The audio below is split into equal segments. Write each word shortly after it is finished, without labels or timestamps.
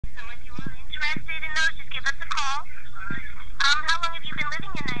give us a call. How long have you been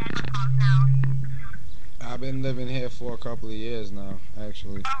living in Niagara Falls now? I've been living here for a couple of years now,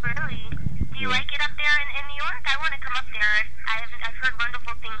 actually. Oh, really? Do you Yeah. like it up there in New York? I want to come up there. I've heard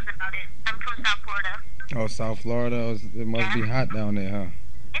wonderful things about it. I'm from South Florida. Oh, South Florida. It must be Yeah. hot down there, huh?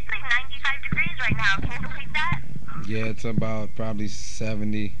 It's like 95 degrees right now. Can you believe that? Yeah, it's about probably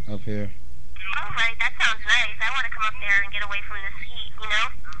 70 up here. All right, that sounds nice. I want to come up there and get away from this heat, you know?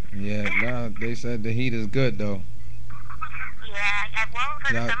 Yeah, no, they said the heat is good though. Yeah, well,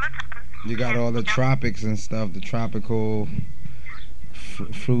 for the Got, summertime. you got all the tropics and stuff, the tropical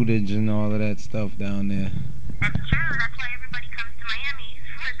fruitage and all of that stuff down there. That's true. That's why everybody comes to Miami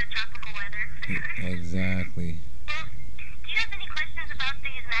for the tropical weather. Exactly. Well, do you have any questions about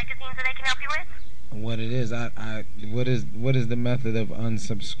these magazines that I can help you with? What it is, what is the method of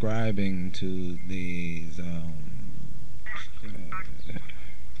unsubscribing to these?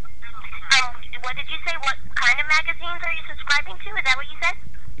 What did you say? What kind of magazines are you subscribing to? Is that what you said?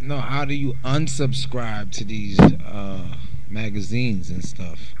 No, how do you unsubscribe to these magazines and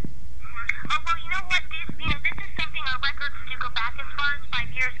stuff? Oh, well, you know what? This is something our records do go back as far as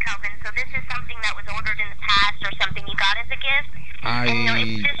 5 years, Calvin. So this is something that was ordered in the past or something you got as a gift. And,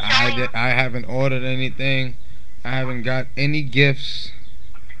 it's just showing... I haven't ordered anything. I haven't got any gifts.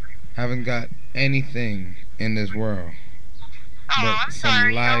 Haven't got anything in this world. Oh, But I'm some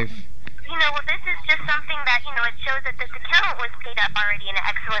sorry. life. Well, this is just something that, it shows that this account was paid up already in an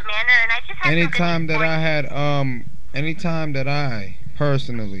excellent manner, and I just had Anytime that I had, anytime that I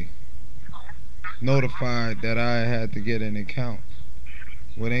personally notified that I had to get an account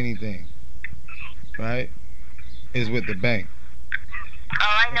with anything, right, is with the bank.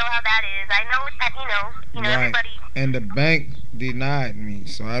 Oh, I know how that is. I know that, Right. everybody... And the bank denied me,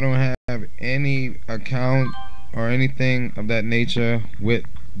 so I don't have any account or anything of that nature with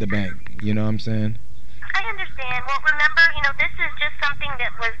the bank. You know what I'm saying? I understand. Well, remember, this is just something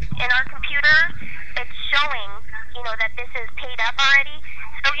that was in our computer. It's showing, that this is paid up already.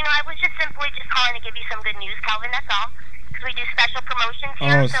 So, I was just simply calling to give you some good news, Calvin, that's all. Because we do special promotions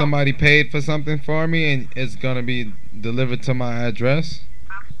here. Oh, so somebody paid for something for me and it's going to be delivered to my address?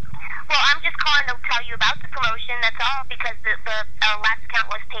 Well, I'm just calling to tell you about the promotion, that's all, because the last account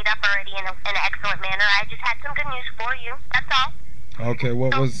was paid up already in an excellent manner. I just had some good news for you, that's all. Okay,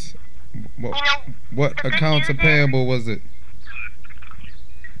 what The accounts good news payable was it?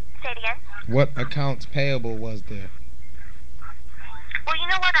 Say it again? What accounts payable was there? Well, you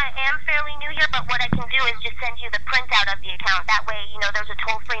know what? I am fairly new here, but what I can do is just send you the printout of the account. That way, there's a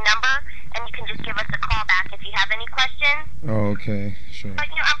toll-free number, and you can just give us a call back if you have any questions. Oh, okay.